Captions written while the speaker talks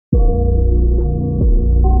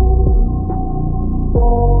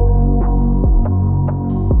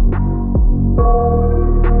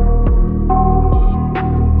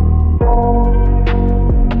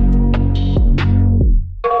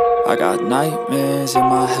nightmares in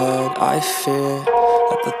my head, I fear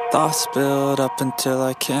that the thoughts build up until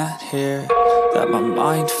I can't hear, that my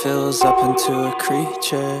mind fills up into a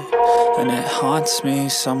creature, and it haunts me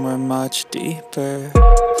somewhere much deeper.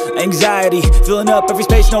 Anxiety, filling up every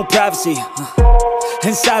space, no privacy,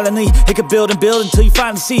 and silently, it could build and build until you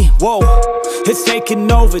finally see, whoa, it's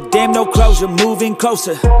taking over, damn no closure, moving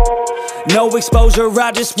closer. No exposure,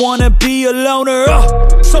 I just wanna be a loner.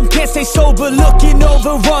 Some can't stay sober, looking over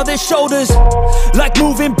all their shoulders, like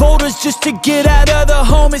moving boulders just to get out of the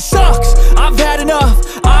home. It sucks, I've had enough,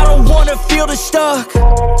 I don't wanna feel the stuck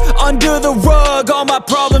under the rug, all my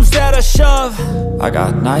problems that I shove. I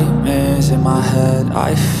got nightmares in my head,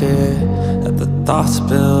 I fear that the thoughts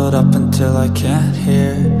build up until I can't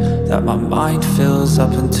hear, that my mind fills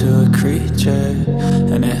up into a creature,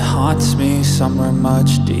 and it haunts me somewhere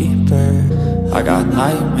much deeper. I got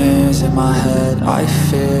nightmares in my head, I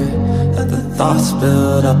fear that the thoughts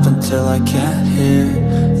build up until I can't hear,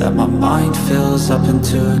 that my mind fills up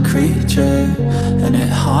into a creature, and it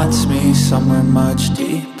haunts me somewhere much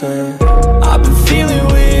deeper. I've been feeling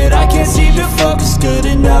weird, I can't seem to focus good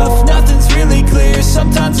enough, nothing's really clear,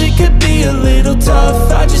 sometimes it could be a little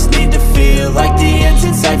tough. I just need to feel like the end's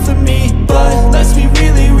in sight for me, but let's be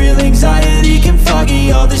really real, anxiety can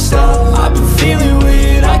foggy all this stuff. I've been feeling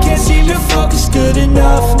weird, I can't seem to focus good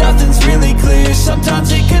enough, nothing's really clear,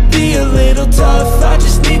 sometimes it could be a little tough. I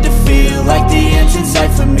just need to feel like the end's in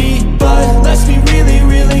sight for me, but let's be really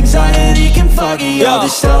real, anxiety can foggy all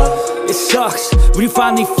this stuff. It sucks when you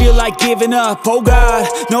finally feel like giving up. Oh God,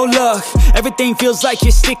 no luck, everything feels like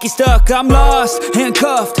you're sticky stuck. I'm lost,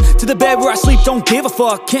 handcuffed to the bed where I sleep, don't give a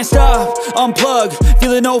fuck. Can't stop, unplug,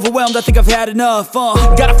 feeling overwhelmed, I think I've had enough.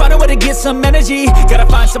 Gotta find a way to get some energy, gotta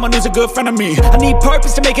find someone who's a good friend of me. I need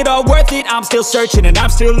purpose to make it all worth it, I'm still searching and I'm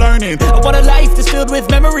still learning. I want a life that's filled with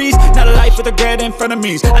memories, not a life with regret and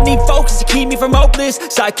frenemies. I need focus to keep me from hopeless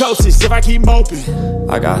psychosis if I keep moping.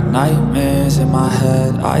 I got nightmares in my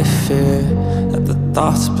head, I fear that the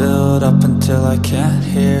thoughts build up until I can't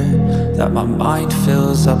hear, that my mind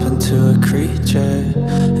fills up into a creature,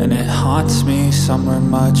 and it haunts me somewhere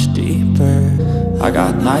much deeper. I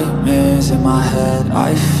got nightmares in my head,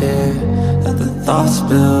 I fear that the thoughts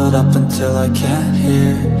build up until I can't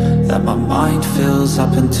hear, that my mind fills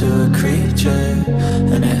up into a creature,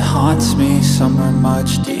 and it haunts me somewhere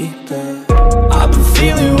much deeper. I've been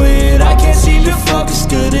feeling weird, I can't seem to focus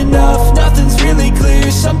good